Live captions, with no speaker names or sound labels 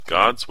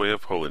God's Way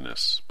of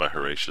Holiness by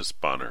Horatius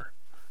Bonar.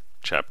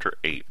 Chapter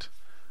 8.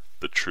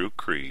 The True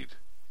Creed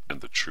and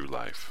the True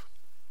Life.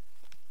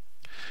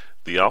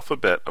 The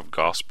alphabet of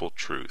gospel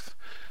truth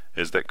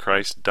is that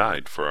Christ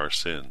died for our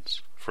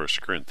sins.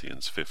 1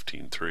 Corinthians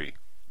 15:3.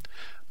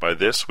 By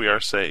this we are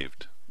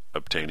saved,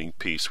 obtaining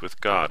peace with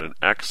God and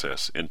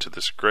access into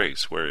this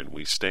grace wherein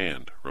we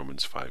stand.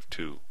 Romans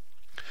 5:2.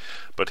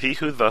 But he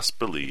who thus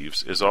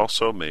believes is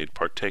also made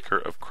partaker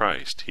of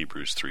Christ,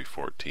 Hebrews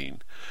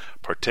 3:14,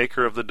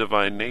 partaker of the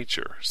divine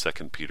nature,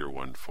 2 Peter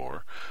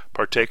 1:4,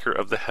 partaker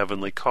of the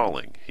heavenly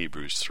calling,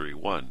 Hebrews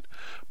 3:1,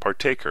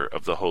 partaker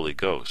of the Holy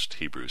Ghost,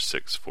 Hebrews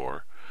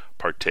 6:4,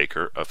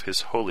 partaker of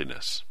his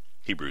holiness,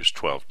 Hebrews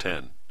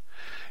 12:10.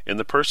 In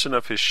the person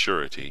of his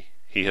surety,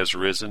 he has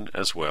risen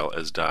as well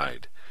as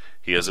died.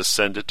 He has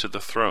ascended to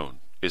the throne,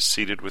 is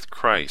seated with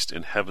Christ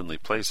in heavenly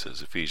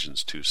places,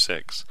 Ephesians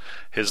 2:6.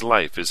 His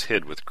life is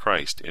hid with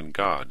Christ in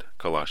God,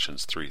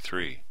 Colossians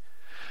 3:3.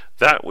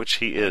 That which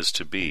he is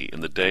to be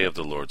in the day of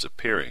the Lord's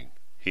appearing,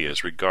 he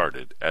is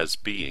regarded as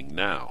being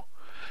now,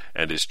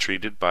 and is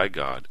treated by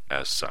God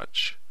as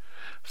such.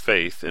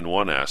 Faith in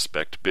one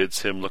aspect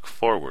bids him look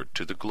forward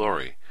to the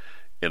glory.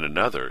 In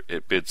another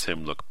it bids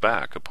him look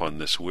back upon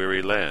this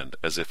weary land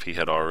as if he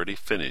had already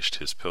finished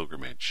his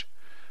pilgrimage.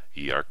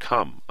 Ye are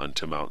come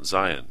unto Mount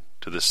Zion,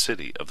 to the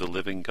city of the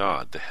living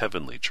God, the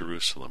heavenly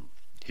Jerusalem,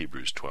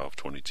 Hebrews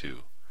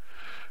 12:22.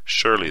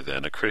 Surely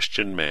then a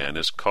Christian man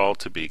is called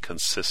to be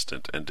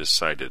consistent and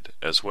decided,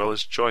 as well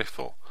as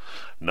joyful,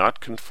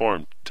 not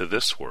conformed to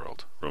this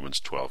world,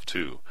 Romans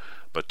 12:2,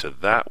 but to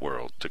that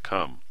world to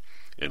come,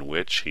 in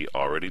which he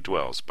already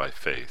dwells by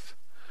faith.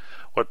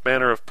 What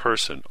manner of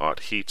person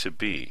ought he to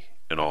be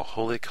in all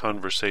holy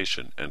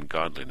conversation and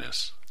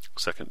godliness?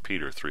 2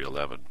 Peter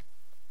 3:11.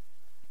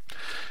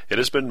 It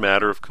has been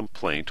matter of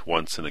complaint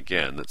once and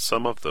again that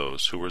some of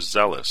those who were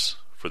zealous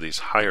for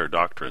these higher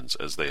doctrines,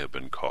 as they have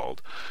been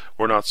called,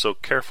 were not so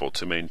careful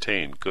to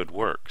maintain good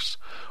works,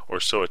 or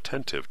so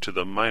attentive to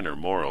the minor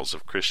morals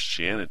of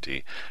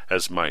Christianity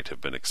as might have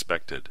been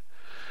expected.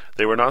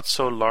 They were not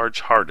so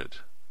large-hearted,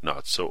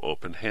 not so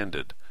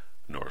open-handed,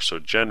 nor so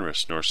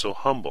generous, nor so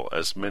humble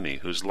as many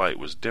whose light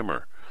was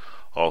dimmer.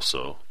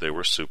 Also they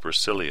were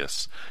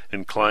supercilious,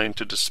 inclined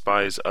to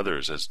despise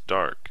others as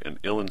dark and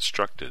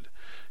ill-instructed,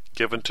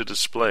 given to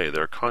display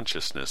their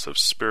consciousness of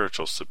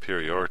spiritual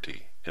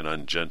superiority in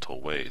ungentle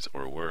ways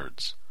or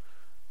words.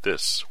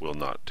 This will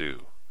not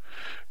do.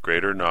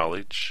 Greater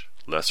knowledge,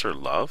 lesser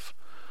love,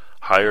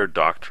 higher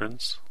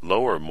doctrines,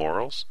 lower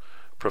morals,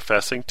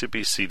 professing to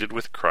be seated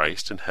with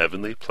Christ in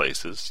heavenly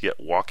places, yet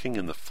walking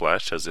in the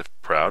flesh as if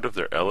proud of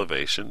their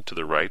elevation to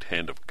the right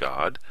hand of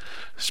God,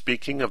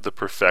 speaking of the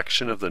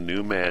perfection of the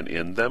new man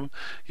in them,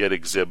 yet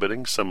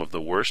exhibiting some of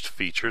the worst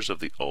features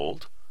of the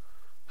old?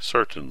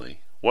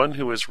 Certainly, one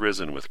who is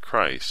risen with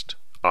Christ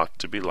ought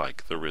to be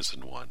like the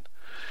risen one.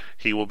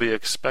 He will be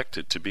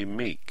expected to be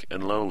meek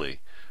and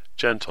lowly,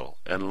 gentle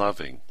and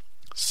loving,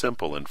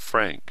 simple and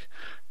frank,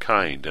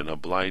 kind and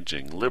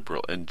obliging,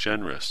 liberal and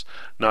generous,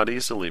 not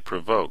easily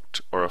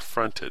provoked or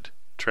affronted,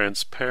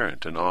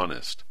 transparent and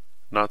honest,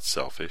 not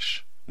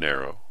selfish,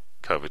 narrow,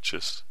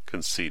 covetous,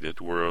 conceited,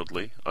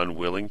 worldly,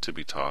 unwilling to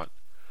be taught.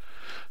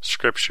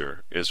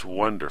 Scripture is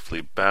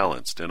wonderfully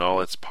balanced in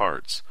all its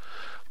parts.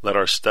 Let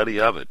our study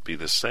of it be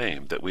the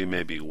same, that we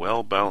may be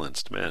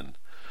well-balanced men.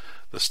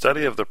 The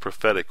study of the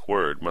prophetic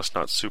word must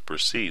not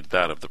supersede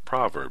that of the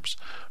Proverbs,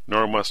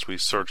 nor must we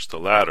search the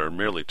latter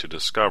merely to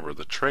discover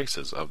the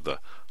traces of the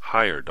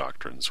higher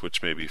doctrines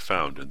which may be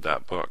found in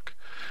that book.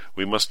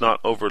 We must not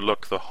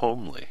overlook the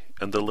homely,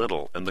 and the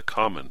little, and the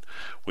common.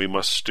 We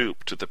must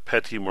stoop to the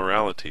petty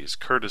moralities,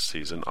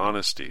 courtesies, and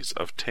honesties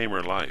of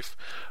tamer life,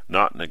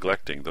 not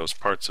neglecting those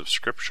parts of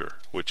Scripture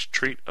which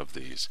treat of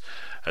these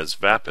as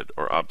vapid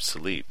or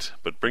obsolete,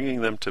 but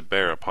bringing them to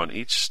bear upon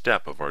each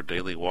step of our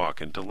daily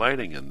walk, and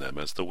delighting in them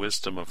as the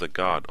wisdom of the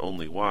God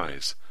only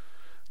wise.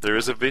 There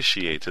is a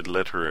vitiated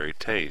literary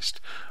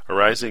taste,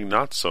 arising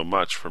not so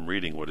much from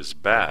reading what is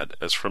bad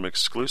as from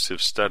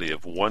exclusive study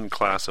of one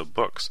class of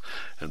books,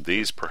 and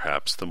these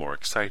perhaps the more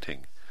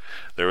exciting.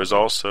 There is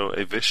also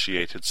a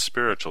vitiated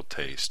spiritual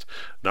taste,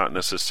 not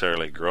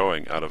necessarily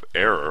growing out of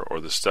error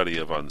or the study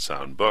of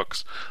unsound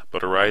books,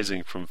 but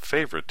arising from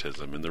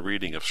favoritism in the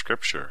reading of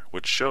Scripture,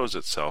 which shows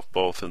itself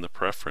both in the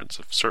preference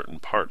of certain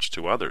parts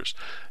to others,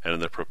 and in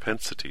the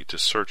propensity to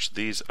search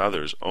these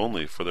others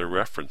only for their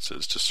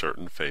references to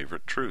certain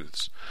favorite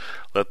truths.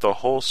 Let the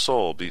whole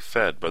soul be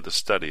fed by the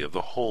study of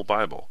the whole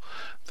Bible,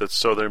 that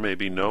so there may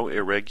be no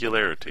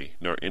irregularity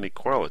nor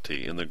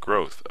inequality in the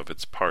growth of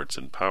its parts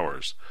and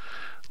powers.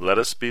 Let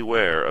us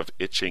beware of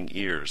itching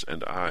ears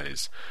and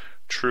eyes.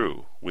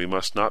 True, we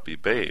must not be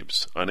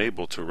babes,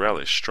 unable to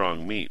relish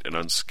strong meat and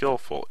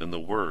unskillful in the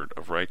word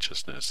of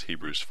righteousness,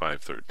 Hebrews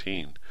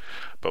 5:13.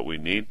 But we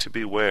need to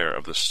beware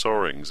of the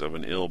soarings of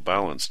an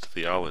ill-balanced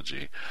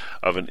theology,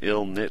 of an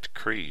ill-knit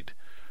creed.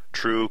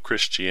 True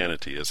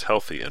Christianity is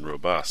healthy and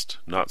robust,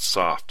 not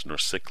soft, nor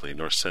sickly,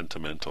 nor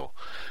sentimental,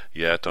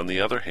 yet, on the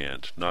other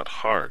hand, not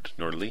hard,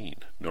 nor lean,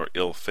 nor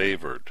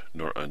ill-favored,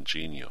 nor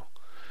ungenial.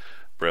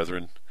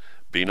 Brethren,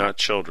 Be not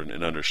children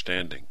in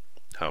understanding,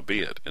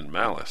 howbeit in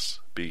malice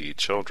be ye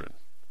children,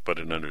 but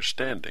in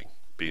understanding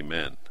be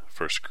men.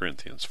 1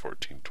 Corinthians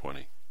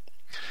 14:20.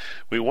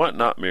 We want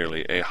not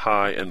merely a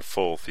high and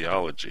full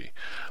theology,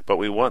 but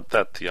we want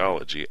that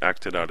theology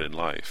acted out in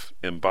life,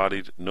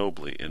 embodied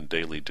nobly in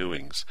daily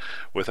doings,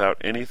 without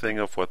anything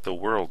of what the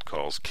world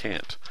calls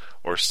cant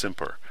or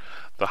simper.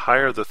 The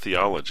higher the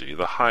theology,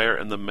 the higher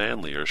and the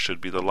manlier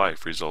should be the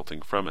life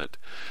resulting from it.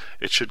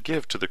 It should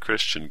give to the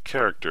Christian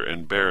character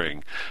and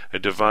bearing, a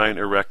divine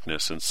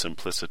erectness and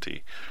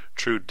simplicity,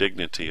 true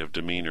dignity of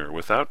demeanor,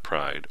 without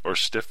pride, or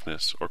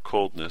stiffness, or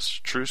coldness,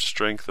 true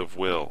strength of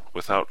will,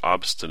 without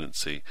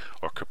obstinacy,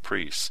 or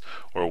caprice,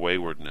 or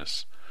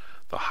waywardness.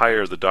 The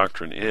higher the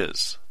doctrine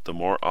is, the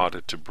more ought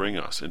it to bring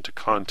us into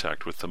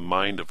contact with the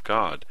mind of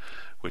God,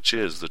 which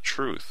is the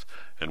truth,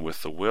 and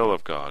with the will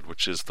of God,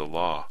 which is the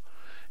law.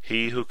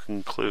 He who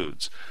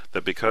concludes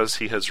that because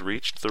he has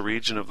reached the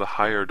region of the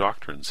higher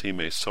doctrines he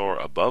may soar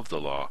above the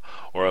law,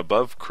 or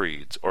above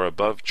creeds, or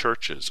above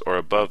churches, or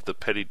above the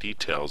petty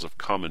details of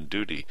common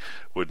duty,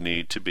 would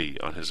need to be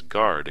on his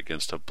guard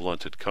against a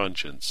blunted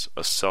conscience,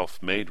 a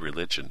self-made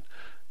religion,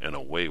 and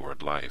a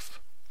wayward life.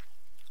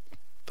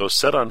 Though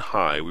set on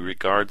high, we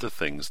regard the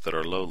things that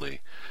are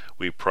lowly.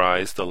 We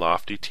prize the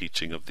lofty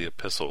teaching of the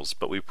epistles,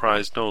 but we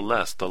prize no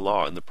less the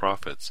law and the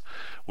prophets.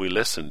 We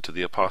listen to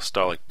the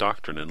apostolic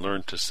doctrine and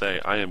learn to say,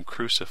 I am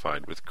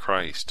crucified with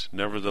Christ,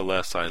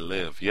 nevertheless I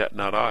live, yet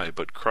not I,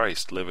 but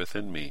Christ liveth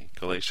in me.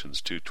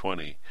 Galatians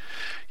 2:20.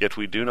 Yet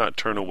we do not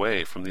turn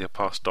away from the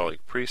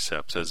apostolic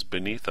precepts as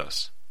beneath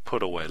us.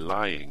 Put away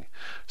lying.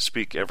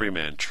 Speak every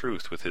man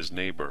truth with his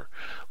neighbor.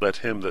 Let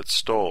him that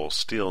stole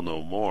steal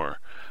no more.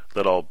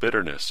 Let all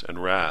bitterness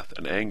and wrath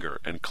and anger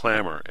and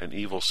clamor and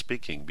evil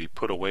speaking be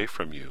put away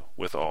from you,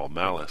 with all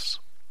malice.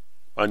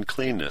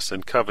 Uncleanness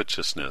and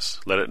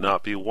covetousness, let it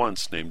not be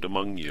once named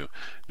among you,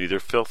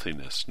 neither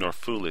filthiness, nor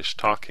foolish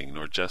talking,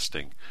 nor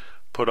jesting.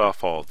 Put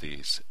off all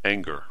these,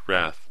 anger,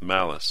 wrath,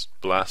 malice,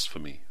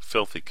 blasphemy,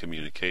 filthy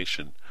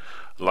communication.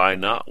 Lie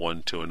not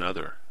one to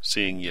another,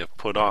 seeing ye have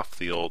put off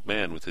the old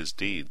man with his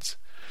deeds.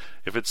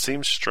 If it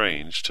seems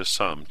strange to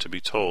some to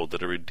be told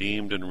that a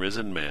redeemed and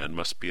risen man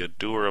must be a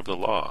doer of the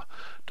law,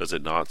 does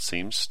it not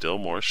seem still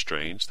more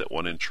strange that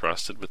one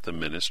entrusted with the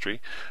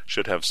ministry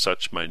should have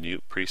such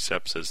minute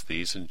precepts as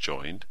these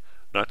enjoined?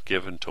 Not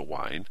given to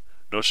wine,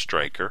 no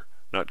striker,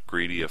 not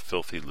greedy of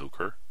filthy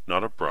lucre,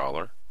 not a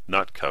brawler,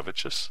 not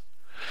covetous.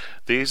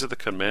 These are the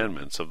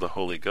commandments of the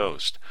Holy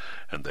Ghost,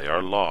 and they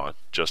are law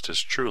just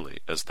as truly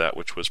as that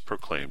which was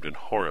proclaimed in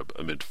Horeb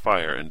amid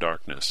fire and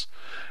darkness.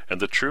 And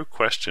the true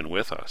question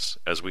with us,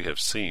 as we have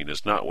seen,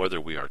 is not whether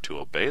we are to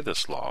obey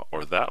this law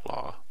or that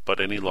law,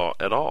 but any law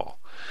at all.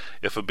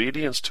 If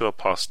obedience to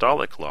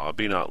apostolic law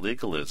be not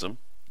legalism,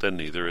 then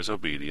neither is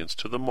obedience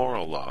to the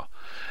moral law.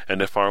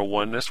 And if our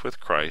oneness with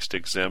Christ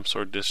exempts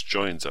or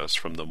disjoins us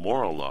from the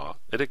moral law,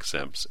 it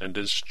exempts and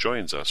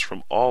disjoins us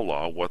from all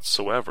law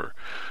whatsoever.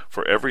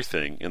 For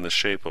everything in the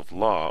shape of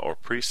law or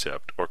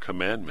precept or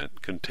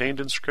commandment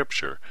contained in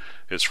Scripture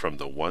is from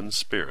the one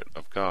Spirit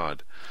of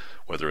God,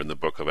 whether in the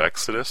book of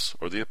Exodus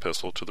or the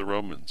epistle to the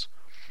Romans.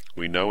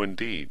 We know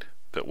indeed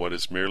that what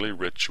is merely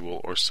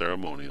ritual or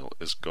ceremonial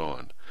is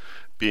gone,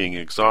 being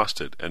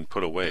exhausted and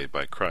put away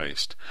by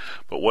Christ.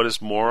 But what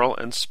is moral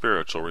and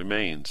spiritual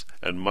remains,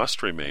 and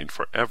must remain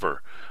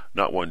forever.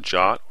 Not one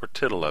jot or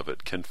tittle of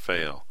it can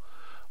fail.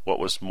 What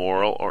was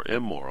moral or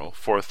immoral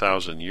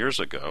 4,000 years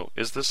ago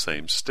is the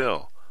same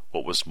still.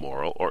 What was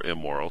moral or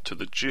immoral to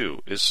the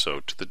Jew is so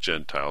to the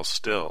Gentile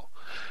still.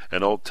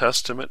 An Old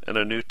Testament and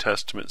a New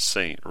Testament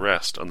saint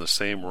rest on the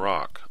same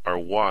rock, are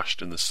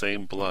washed in the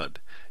same blood,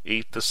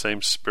 eat the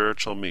same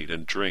spiritual meat,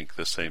 and drink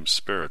the same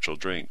spiritual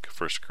drink.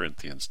 1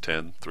 Corinthians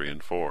 10:3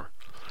 and 4.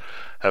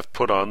 Have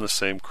put on the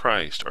same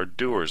Christ, are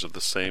doers of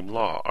the same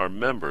law, are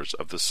members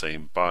of the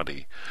same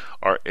body,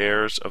 are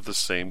heirs of the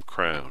same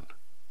crown.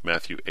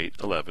 Matthew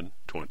 8:11,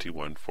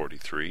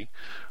 21:43,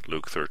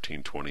 Luke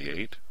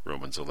 13:28,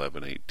 Romans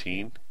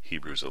 11:18,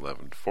 Hebrews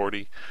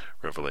 11:40,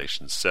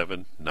 Revelation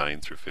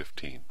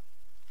 7:9-15.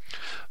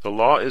 The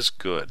law is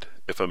good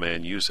if a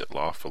man use it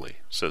lawfully,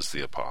 says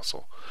the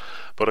apostle,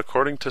 but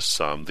according to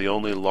some the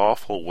only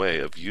lawful way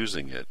of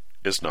using it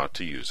is not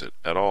to use it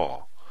at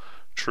all.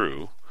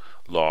 True,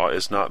 law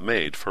is not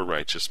made for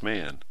righteous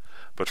man,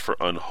 but for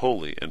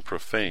unholy and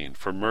profane,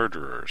 for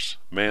murderers,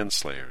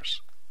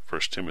 manslayers.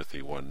 1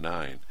 Timothy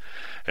 1:9,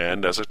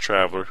 and as a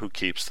traveler who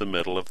keeps the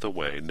middle of the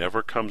way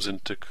never comes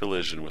into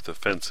collision with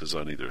offenses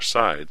on either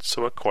side,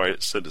 so a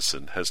quiet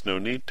citizen has no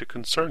need to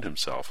concern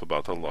himself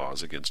about the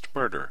laws against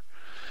murder.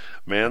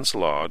 Man's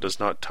law does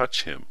not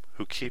touch him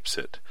who keeps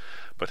it,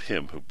 but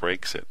him who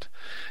breaks it.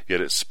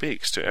 Yet it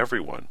speaks to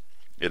everyone.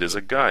 It is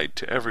a guide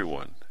to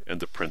everyone, and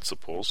the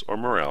principles or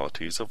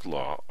moralities of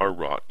law are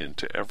wrought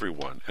into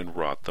everyone, and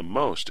wrought the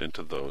most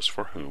into those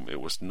for whom it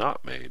was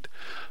not made,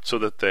 so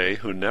that they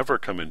who never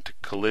come into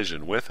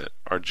collision with it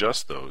are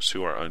just those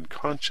who are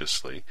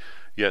unconsciously,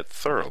 yet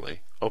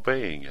thoroughly,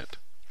 obeying it.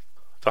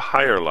 The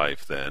higher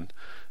life, then,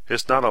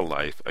 is not a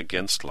life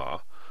against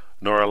law,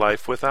 nor a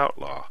life without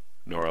law,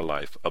 nor a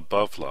life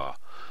above law,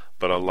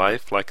 but a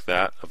life like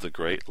that of the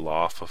great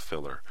law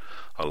fulfiller,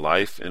 a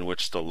life in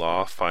which the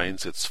law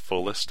finds its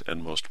fullest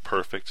and most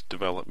perfect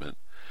development.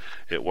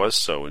 It was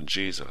so in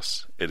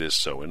Jesus. It is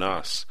so in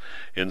us,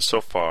 in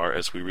so far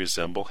as we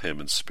resemble him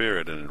in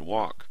spirit and in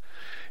walk.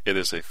 It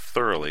is a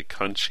thoroughly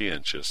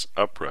conscientious,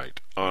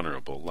 upright,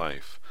 honorable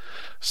life.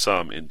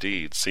 Some,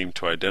 indeed, seem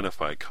to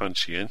identify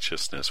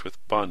conscientiousness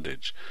with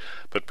bondage,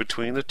 but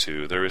between the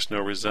two there is no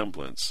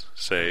resemblance,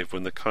 save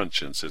when the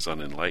conscience is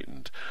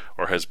unenlightened,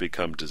 or has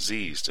become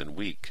diseased and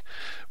weak.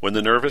 When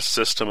the nervous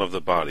system of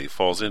the body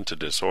falls into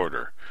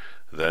disorder,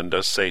 then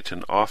does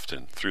Satan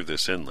often, through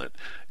this inlet,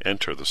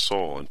 enter the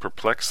soul and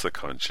perplex the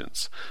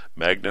conscience,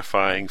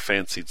 magnifying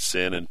fancied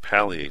sin and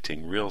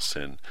palliating real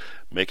sin,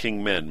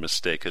 making men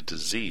mistake a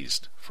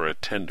diseased for a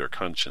tender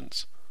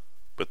conscience.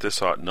 But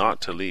this ought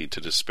not to lead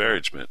to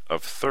disparagement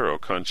of thorough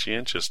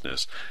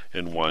conscientiousness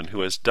in one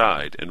who has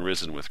died and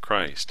risen with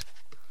Christ.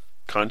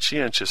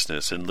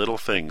 Conscientiousness in little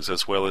things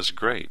as well as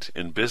great,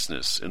 in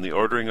business, in the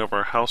ordering of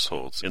our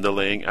households, in the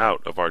laying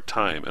out of our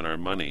time and our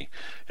money,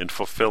 in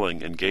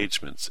fulfilling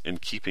engagements, in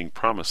keeping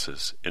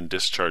promises, in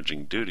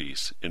discharging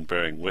duties, in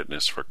bearing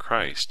witness for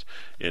Christ,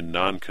 in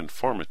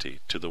nonconformity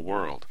to the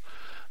world.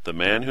 The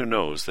man who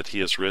knows that he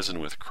has risen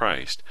with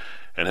Christ,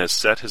 and has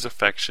set his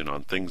affection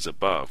on things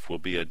above, will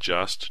be a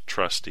just,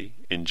 trusty,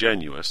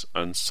 ingenuous,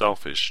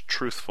 unselfish,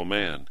 truthful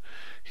man.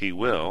 He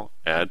will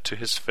add to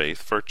his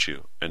faith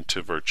virtue, and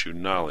to virtue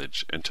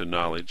knowledge, and to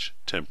knowledge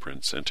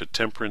temperance, and to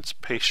temperance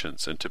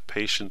patience, and to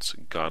patience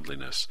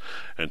godliness,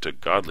 and to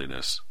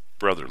godliness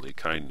brotherly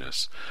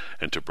kindness,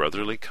 and to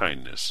brotherly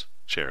kindness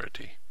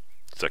charity.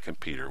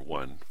 2 Peter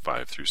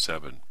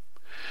 1:5-7.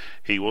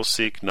 He will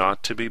seek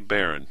not to be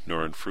barren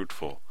nor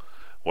unfruitful.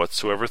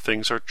 Whatsoever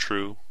things are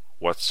true,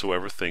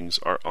 whatsoever things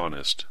are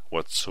honest,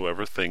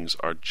 whatsoever things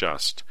are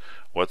just,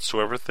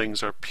 whatsoever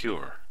things are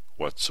pure,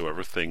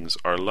 whatsoever things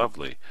are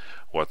lovely,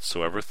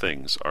 whatsoever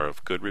things are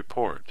of good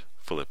report,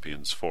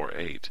 Philippians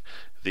 4:8,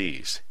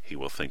 these he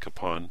will think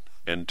upon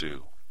and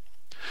do.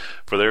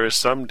 For there is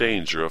some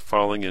danger of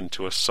falling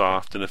into a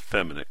soft and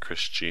effeminate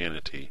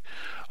Christianity,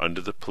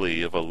 under the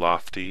plea of a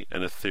lofty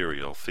and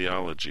ethereal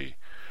theology.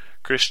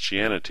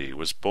 Christianity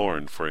was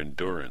born for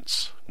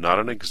endurance, not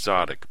an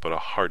exotic but a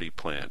hardy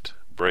plant,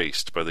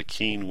 braced by the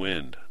keen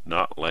wind,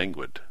 not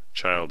languid,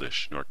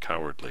 childish, nor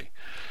cowardly.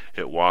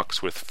 It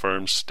walks with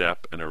firm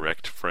step and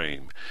erect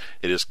frame.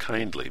 It is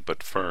kindly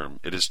but firm.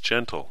 It is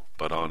gentle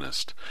but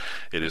honest.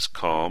 It is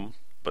calm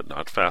but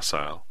not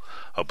facile,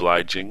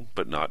 obliging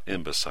but not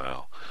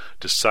imbecile,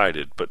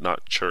 decided but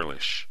not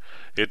churlish.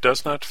 It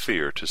does not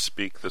fear to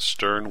speak the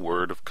stern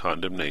word of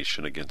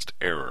condemnation against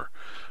error,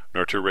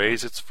 nor to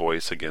raise its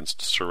voice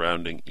against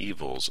surrounding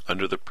evils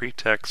under the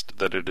pretext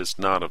that it is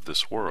not of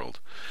this world.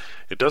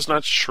 It does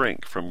not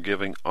shrink from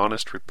giving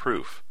honest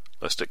reproof,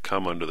 lest it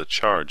come under the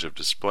charge of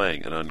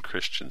displaying an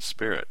unchristian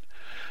spirit.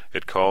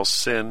 It calls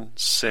sin,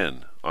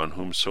 sin, on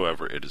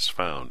whomsoever it is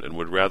found, and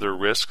would rather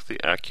risk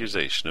the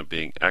accusation of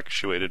being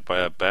actuated by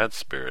a bad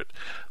spirit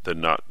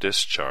than not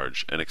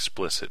discharge an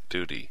explicit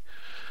duty.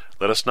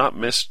 Let us not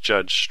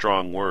misjudge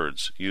strong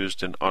words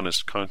used in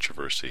honest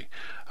controversy.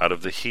 Out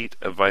of the heat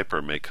a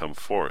viper may come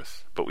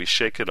forth, but we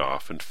shake it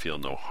off and feel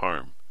no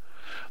harm.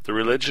 The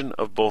religion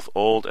of both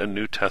Old and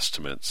New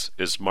Testaments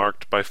is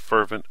marked by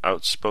fervent,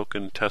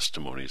 outspoken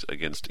testimonies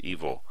against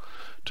evil.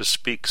 To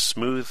speak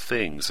smooth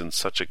things in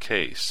such a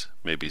case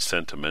may be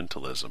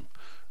sentimentalism,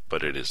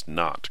 but it is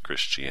not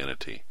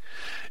Christianity.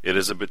 It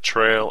is a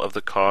betrayal of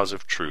the cause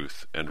of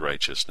truth and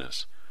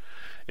righteousness.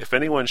 If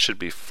anyone should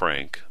be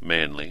frank,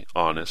 manly,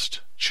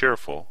 honest,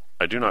 cheerful,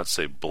 I do not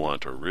say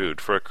blunt or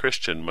rude, for a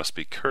Christian must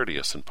be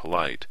courteous and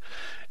polite.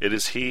 It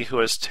is he who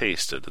has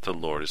tasted that the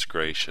Lord is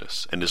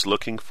gracious, and is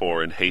looking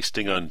for and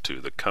hasting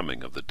unto the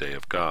coming of the day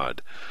of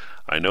God.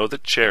 I know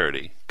that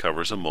charity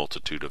covers a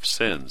multitude of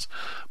sins,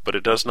 but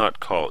it does not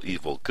call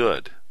evil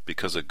good,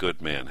 because a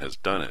good man has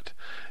done it.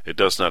 It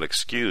does not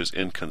excuse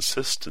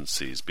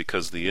inconsistencies,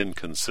 because the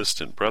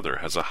inconsistent brother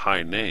has a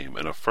high name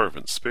and a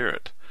fervent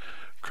spirit.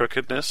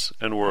 Crookedness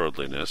and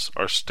worldliness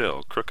are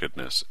still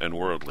crookedness and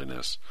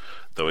worldliness,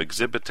 though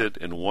exhibited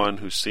in one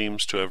who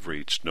seems to have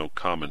reached no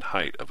common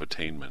height of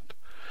attainment.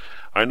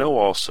 I know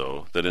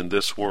also that in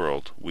this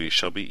world we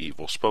shall be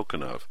evil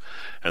spoken of,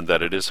 and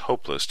that it is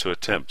hopeless to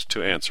attempt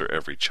to answer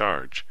every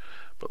charge.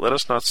 But let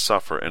us not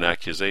suffer an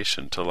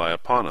accusation to lie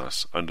upon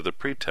us under the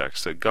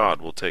pretext that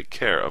God will take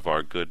care of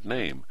our good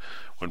name,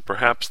 when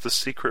perhaps the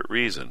secret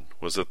reason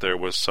was that there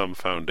was some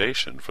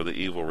foundation for the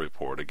evil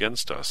report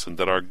against us, and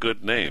that our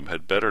good name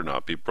had better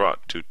not be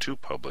brought to too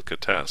public a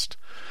test.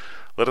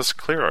 Let us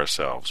clear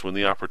ourselves when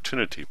the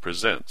opportunity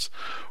presents,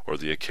 or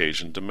the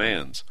occasion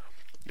demands.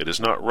 It is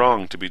not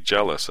wrong to be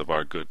jealous of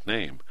our good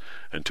name,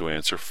 and to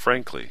answer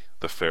frankly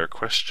the fair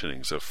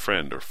questionings of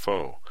friend or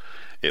foe.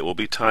 It will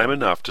be time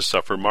enough to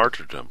suffer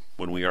martyrdom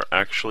when we are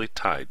actually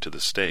tied to the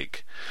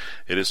stake.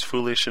 It is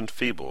foolish and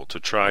feeble to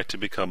try to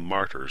become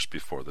martyrs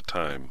before the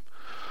time.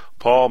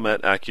 Paul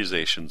met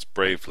accusations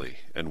bravely,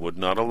 and would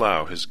not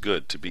allow his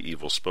good to be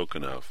evil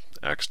spoken of,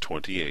 Acts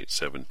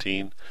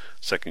 28:17,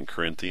 2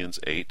 Corinthians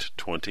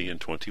 8:20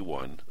 and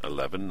 21,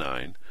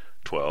 11:9,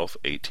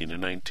 12:18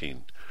 and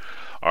 19.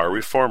 Our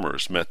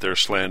reformers met their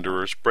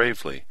slanderers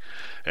bravely,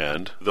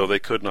 and, though they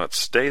could not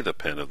stay the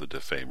pen of the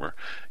defamer,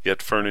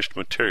 yet furnished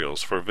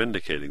materials for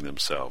vindicating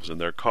themselves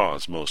and their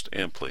cause most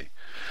amply.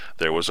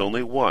 There was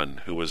only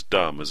one who was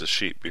dumb as a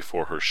sheep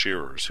before her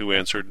shearers, who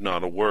answered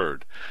not a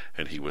word,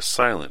 and he was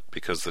silent,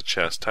 because the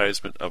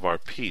chastisement of our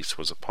peace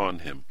was upon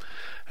him,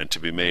 and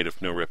to be made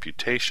of no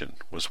reputation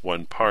was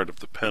one part of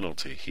the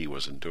penalty he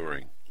was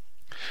enduring.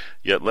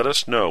 Yet let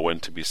us know when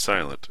to be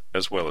silent,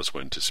 as well as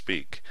when to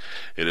speak.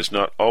 It is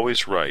not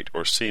always right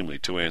or seemly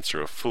to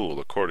answer a fool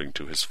according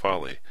to his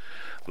folly.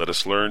 Let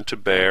us learn to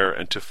bear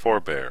and to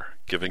forbear,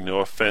 giving no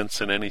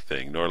offense in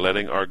anything, nor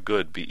letting our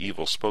good be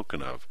evil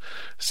spoken of,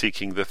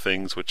 seeking the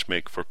things which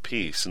make for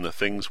peace, and the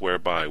things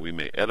whereby we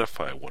may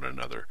edify one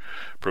another,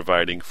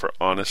 providing for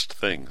honest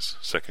things,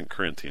 2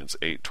 Corinthians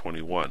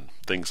 8:21,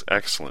 things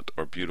excellent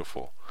or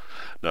beautiful,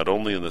 not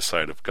only in the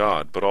sight of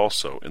God, but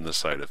also in the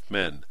sight of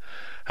men,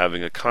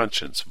 having a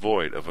conscience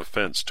void of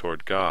offense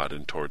toward God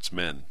and towards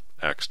men,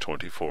 Acts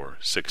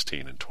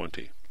 24:16 and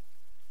 20.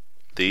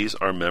 These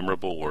are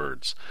memorable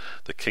words.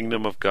 The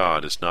kingdom of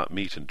God is not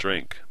meat and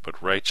drink,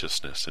 but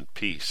righteousness and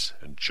peace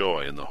and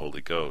joy in the Holy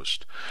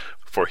Ghost.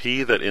 For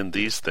he that in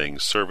these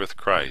things serveth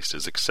Christ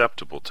is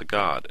acceptable to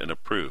God and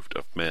approved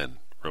of men,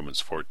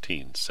 Romans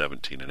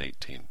 14:17 and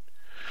 18.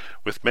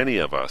 With many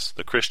of us,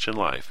 the Christian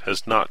life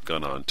has not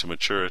gone on to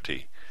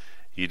maturity.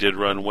 Ye did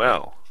run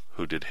well.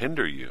 Who did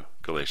hinder you?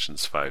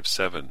 Galatians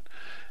 5:7.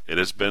 It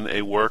has been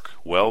a work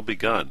well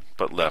begun,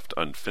 but left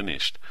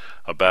unfinished,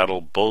 a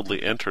battle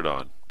boldly entered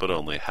on, but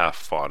only half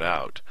fought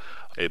out,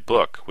 a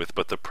book with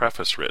but the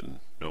preface written,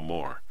 no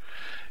more.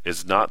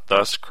 Is not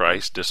thus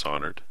Christ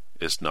dishonored?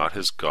 Is not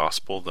his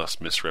gospel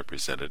thus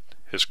misrepresented,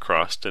 his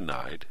cross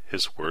denied,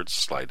 his words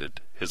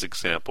slighted, his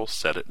example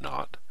set at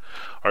naught?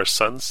 Are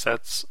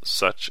sunsets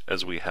such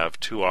as we have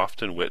too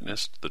often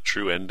witnessed the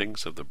true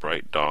endings of the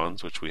bright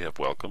dawns which we have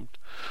welcomed?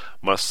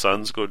 Must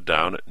suns go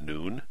down at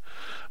noon?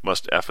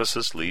 Must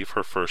Ephesus leave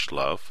her first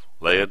love,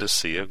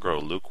 Laodicea grow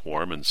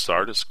lukewarm, and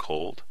Sardis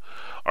cold?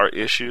 Are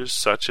issues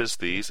such as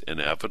these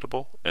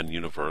inevitable and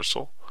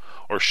universal?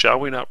 Or shall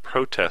we not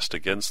protest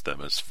against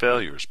them as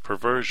failures,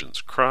 perversions,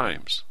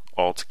 crimes,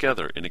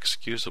 altogether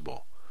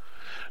inexcusable?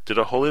 Did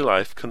a holy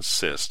life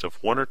consist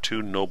of one or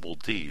two noble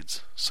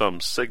deeds, some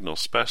signal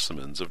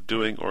specimens of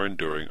doing or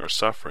enduring or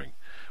suffering,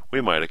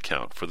 we might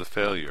account for the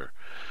failure,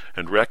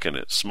 and reckon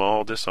it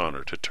small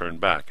dishonor to turn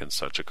back in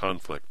such a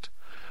conflict.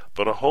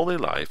 But a holy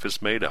life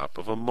is made up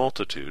of a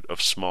multitude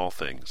of small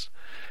things.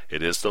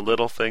 It is the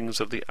little things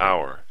of the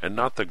hour, and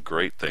not the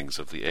great things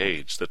of the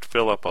age, that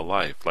fill up a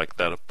life like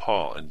that of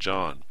Paul and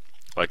John,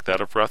 like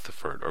that of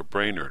Rutherford or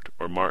Brainerd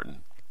or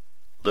Martin.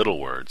 Little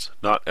words,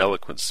 not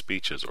eloquent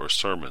speeches or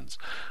sermons,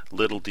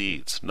 little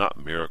deeds,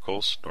 not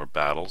miracles, nor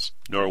battles,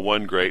 nor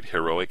one great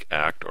heroic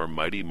act or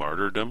mighty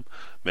martyrdom,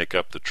 make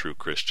up the true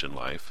Christian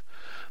life.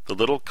 The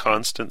little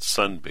constant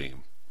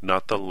sunbeam,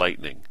 not the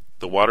lightning,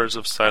 the waters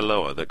of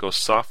Siloa that go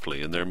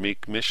softly in their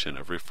meek mission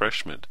of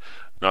refreshment,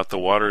 not the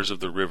waters of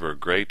the river,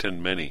 great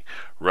and many,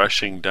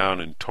 rushing down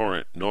in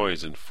torrent,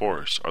 noise, and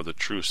force, are the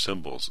true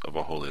symbols of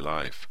a holy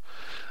life.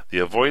 The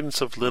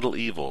avoidance of little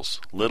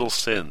evils, little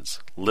sins,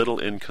 little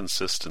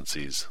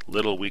inconsistencies,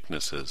 little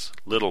weaknesses,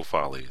 little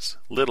follies,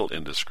 little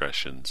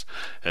indiscretions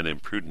and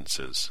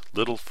imprudences,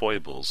 little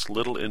foibles,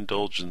 little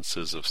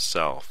indulgences of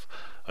self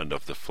and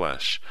of the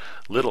flesh,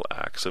 little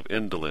acts of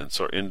indolence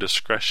or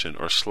indiscretion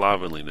or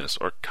slovenliness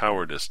or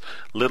cowardice,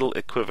 little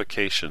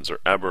equivocations or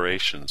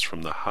aberrations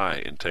from the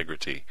high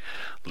integrity,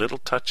 little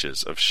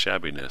touches of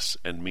shabbiness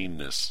and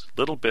meanness,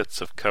 little bits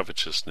of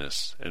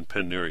covetousness and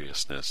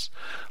penuriousness,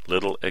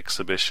 little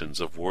exhibitions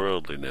of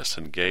worldliness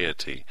and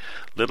gaiety,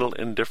 little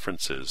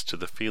indifferences to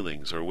the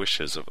feelings or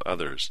wishes of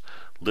others,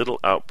 little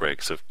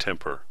outbreaks of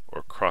temper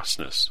or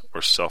crossness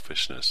or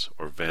selfishness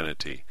or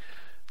vanity.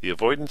 The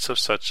avoidance of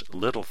such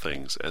little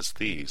things as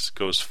these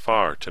goes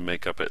far to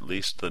make up at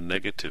least the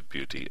negative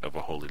beauty of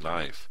a holy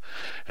life,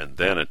 and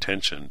then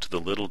attention to the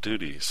little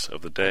duties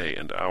of the day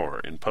and hour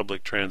in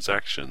public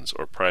transactions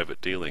or private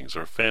dealings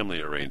or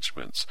family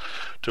arrangements,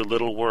 to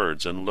little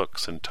words and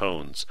looks and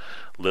tones,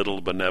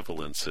 little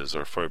benevolences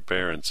or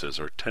forbearances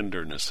or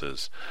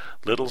tendernesses,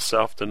 little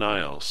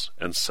self-denials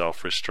and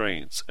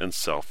self-restraints and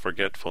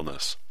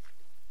self-forgetfulness,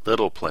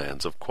 little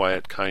plans of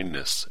quiet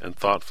kindness and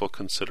thoughtful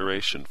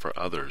consideration for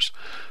others,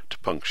 to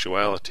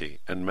punctuality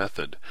and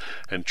method,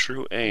 and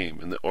true aim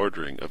in the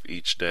ordering of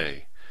each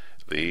day.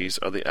 These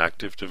are the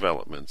active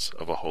developments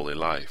of a holy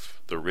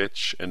life, the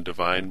rich and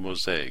divine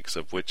mosaics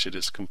of which it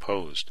is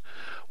composed.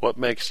 What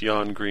makes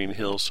yon green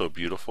hill so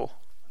beautiful?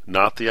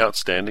 Not the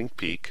outstanding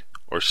peak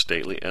or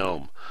stately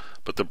elm,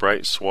 but the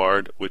bright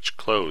sward which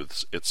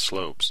clothes its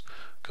slopes,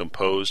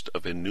 composed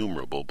of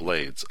innumerable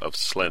blades of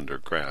slender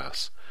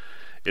grass.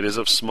 It is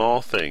of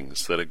small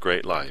things that a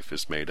great life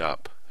is made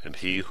up, and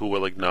he who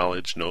will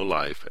acknowledge no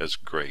life as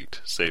great,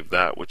 save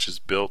that which is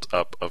built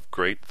up of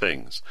great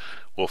things,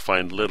 will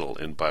find little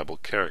in Bible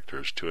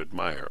characters to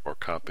admire or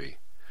copy.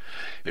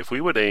 If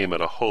we would aim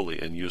at a holy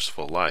and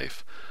useful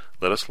life,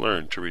 let us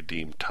learn to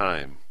redeem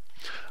time.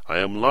 I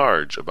am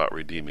large about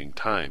redeeming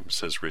time,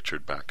 says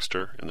Richard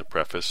Baxter in the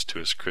preface to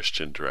his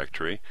Christian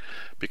Directory,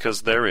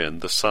 because therein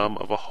the sum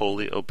of a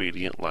holy,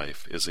 obedient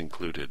life is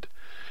included.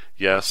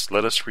 Yes,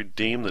 let us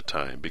redeem the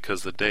time,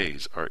 because the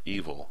days are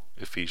evil.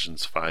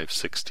 Ephesians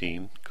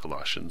 5:16,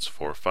 Colossians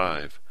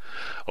 4:5.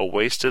 A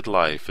wasted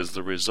life is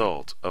the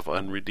result of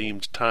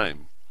unredeemed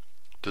time.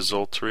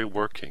 Desultory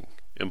working,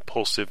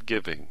 impulsive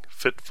giving,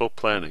 fitful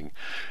planning,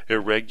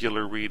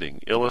 irregular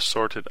reading,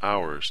 ill-assorted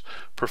hours,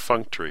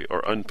 perfunctory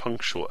or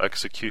unpunctual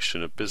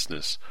execution of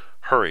business,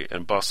 hurry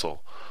and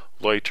bustle,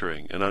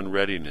 loitering and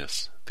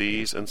unreadiness,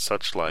 these and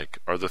such like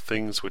are the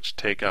things which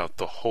take out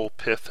the whole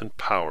pith and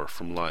power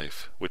from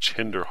life, which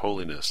hinder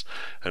holiness,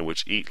 and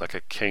which eat like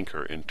a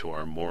canker into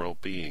our moral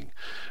being,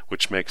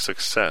 which make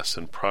success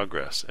and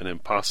progress an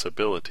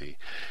impossibility,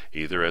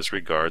 either as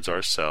regards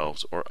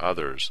ourselves or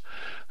others.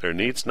 There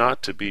needs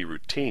not to be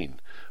routine,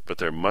 but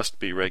there must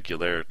be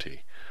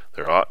regularity.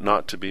 There ought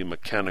not to be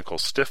mechanical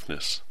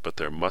stiffness, but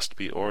there must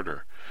be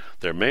order.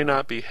 There may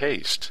not be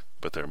haste,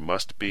 but there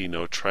must be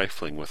no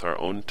trifling with our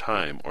own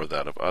time or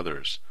that of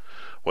others.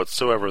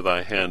 Whatsoever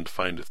thy hand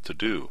findeth to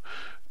do,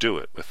 do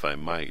it with thy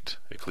might.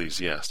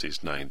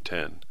 Ecclesiastes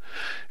 9:10.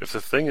 If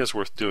the thing is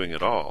worth doing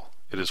at all,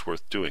 it is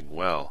worth doing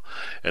well,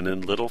 and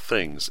in little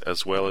things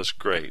as well as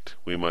great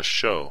we must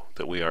show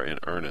that we are in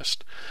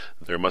earnest.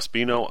 There must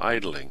be no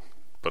idling,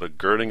 but a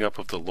girding up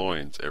of the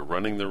loins, a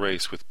running the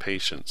race with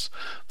patience,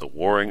 the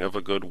warring of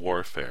a good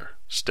warfare,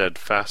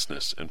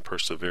 steadfastness and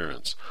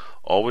perseverance,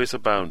 always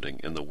abounding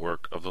in the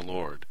work of the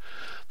Lord.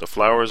 The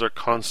flowers are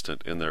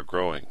constant in their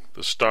growing,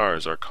 the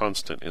stars are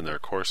constant in their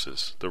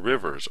courses, the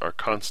rivers are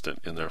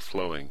constant in their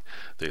flowing,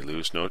 they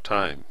lose no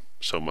time.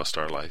 So must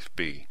our life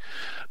be.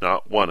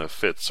 Not one of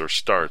fits or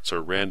starts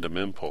or random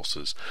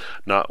impulses,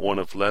 not one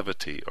of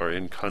levity or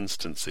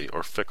inconstancy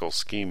or fickle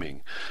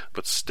scheming,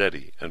 but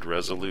steady and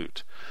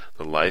resolute,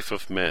 the life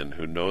of men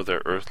who know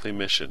their earthly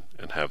mission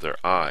and have their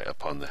eye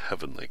upon the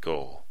heavenly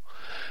goal.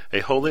 A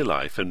holy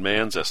life, in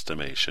man's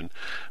estimation,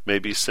 may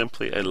be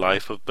simply a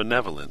life of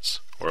benevolence,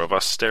 or of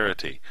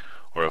austerity,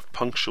 or of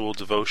punctual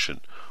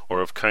devotion,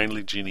 or of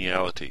kindly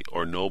geniality,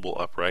 or noble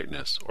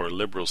uprightness, or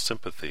liberal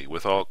sympathy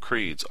with all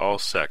creeds, all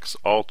sects,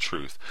 all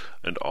truth,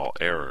 and all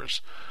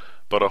errors.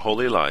 But a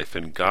holy life,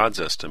 in God's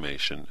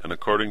estimation, and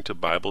according to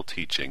Bible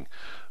teaching,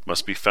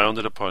 must be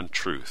founded upon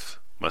truth,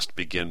 must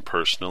begin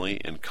personally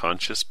in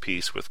conscious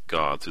peace with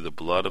God through the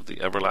blood of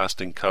the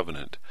everlasting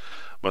covenant,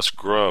 must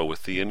grow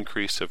with the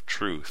increase of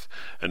truth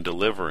and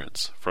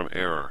deliverance from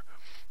error,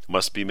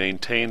 must be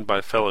maintained by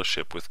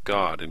fellowship with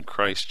God in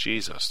Christ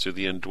Jesus through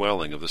the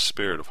indwelling of the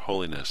Spirit of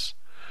holiness.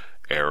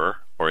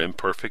 Error or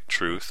imperfect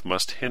truth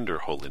must hinder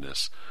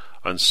holiness.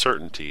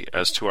 Uncertainty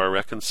as to our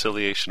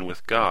reconciliation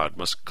with God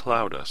must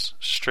cloud us,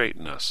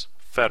 straiten us,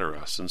 fetter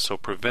us, and so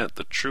prevent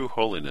the true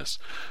holiness,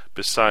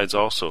 besides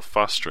also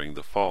fostering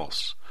the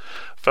false.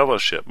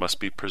 Fellowship must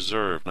be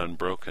preserved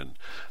unbroken,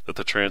 that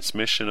the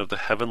transmission of the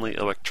heavenly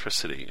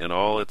electricity in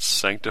all its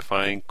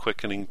sanctifying,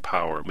 quickening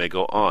power may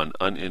go on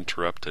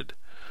uninterrupted.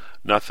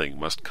 Nothing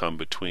must come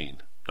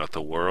between, not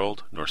the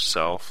world, nor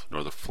self,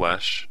 nor the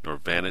flesh, nor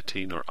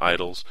vanity, nor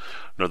idols,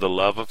 nor the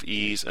love of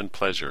ease and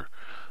pleasure.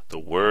 The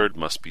Word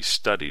must be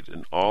studied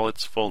in all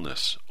its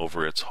fullness,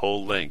 over its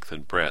whole length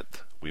and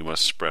breadth we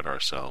must spread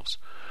ourselves.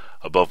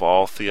 Above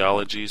all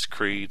theologies,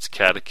 creeds,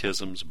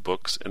 catechisms,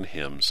 books, and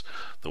hymns,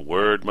 the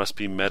Word must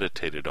be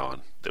meditated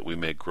on, that we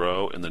may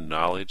grow in the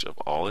knowledge of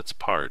all its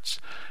parts,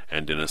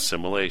 and in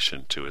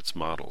assimilation to its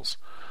models.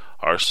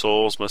 Our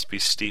souls must be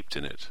steeped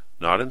in it,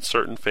 not in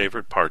certain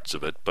favourite parts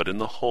of it, but in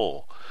the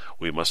whole.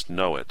 We must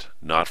know it,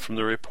 not from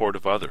the report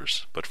of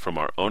others, but from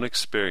our own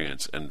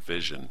experience and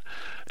vision.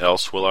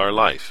 Else will our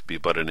life be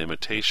but an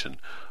imitation,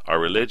 our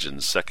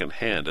religion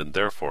second-hand and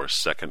therefore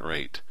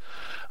second-rate.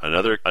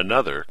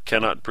 Another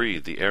cannot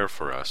breathe the air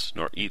for us,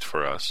 nor eat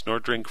for us, nor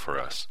drink for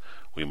us.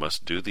 We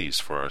must do these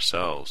for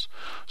ourselves.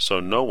 So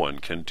no one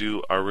can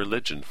do our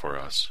religion for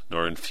us,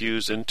 nor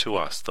infuse into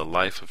us the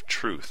life of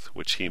truth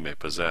which he may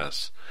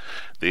possess.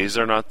 These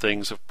are not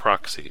things of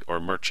proxy or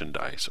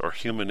merchandise or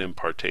human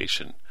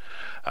impartation.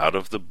 Out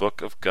of the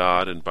book of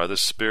God and by the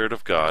Spirit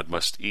of God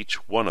must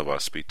each one of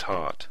us be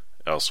taught,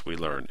 else we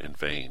learn in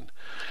vain.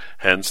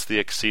 Hence the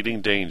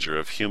exceeding danger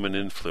of human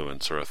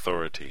influence or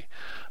authority.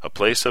 A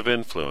place of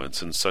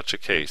influence in such a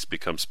case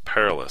becomes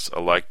perilous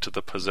alike to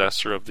the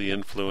possessor of the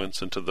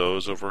influence and to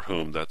those over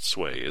whom that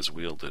sway is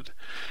wielded.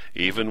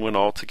 Even when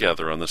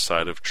altogether on the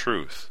side of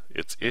truth,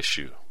 its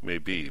issue may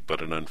be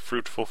but an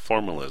unfruitful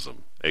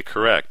formalism, a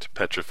correct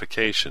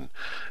petrification,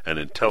 an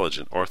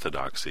intelligent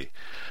orthodoxy,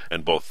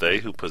 and both they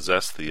who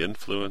possess the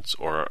influence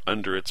or are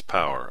under its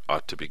power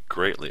ought to be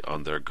greatly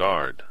on their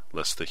guard,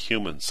 lest the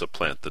human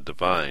supplant the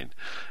divine,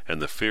 and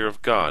the fear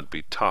of God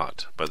be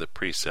taught by the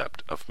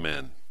precept of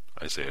men.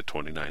 Isaiah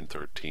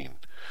 29:13.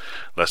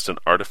 Lest an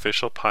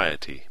artificial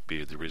piety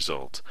be the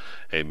result,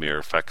 a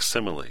mere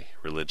facsimile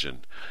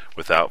religion,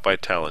 without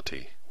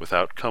vitality,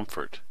 without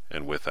comfort,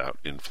 and without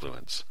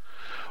influence.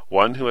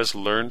 One who has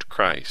learned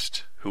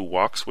Christ, who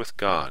walks with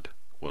God,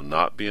 will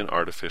not be an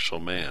artificial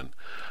man,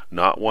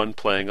 not one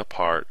playing a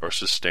part or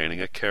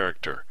sustaining a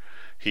character.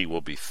 He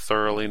will be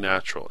thoroughly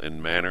natural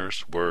in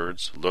manners,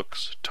 words,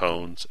 looks,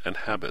 tones, and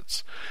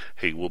habits.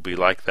 He will be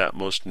like that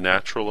most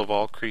natural of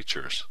all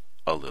creatures,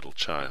 a little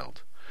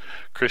child.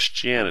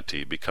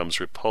 Christianity becomes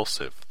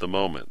repulsive the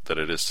moment that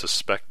it is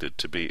suspected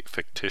to be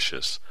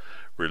fictitious.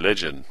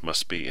 Religion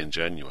must be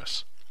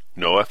ingenuous.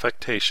 No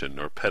affectation,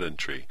 nor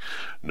pedantry,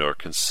 nor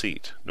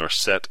conceit, nor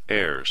set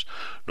airs,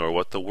 nor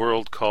what the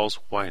world calls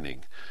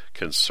whining,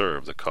 can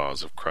serve the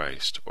cause of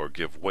Christ, or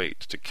give weight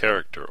to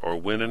character, or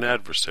win an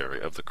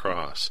adversary of the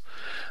cross.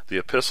 The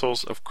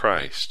epistles of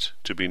Christ,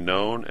 to be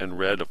known and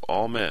read of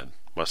all men,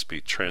 must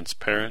be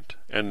transparent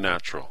and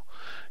natural.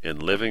 In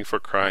living for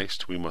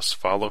Christ, we must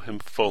follow him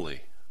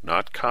fully,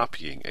 not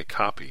copying a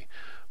copy,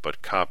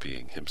 but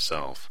copying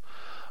himself.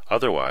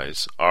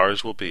 Otherwise,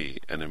 ours will be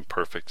an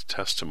imperfect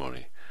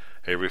testimony,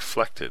 a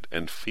reflected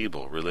and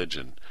feeble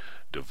religion,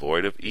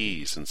 devoid of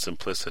ease and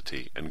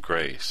simplicity and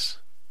grace,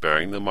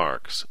 bearing the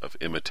marks of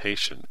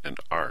imitation and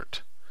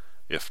art,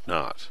 if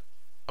not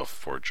of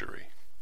forgery.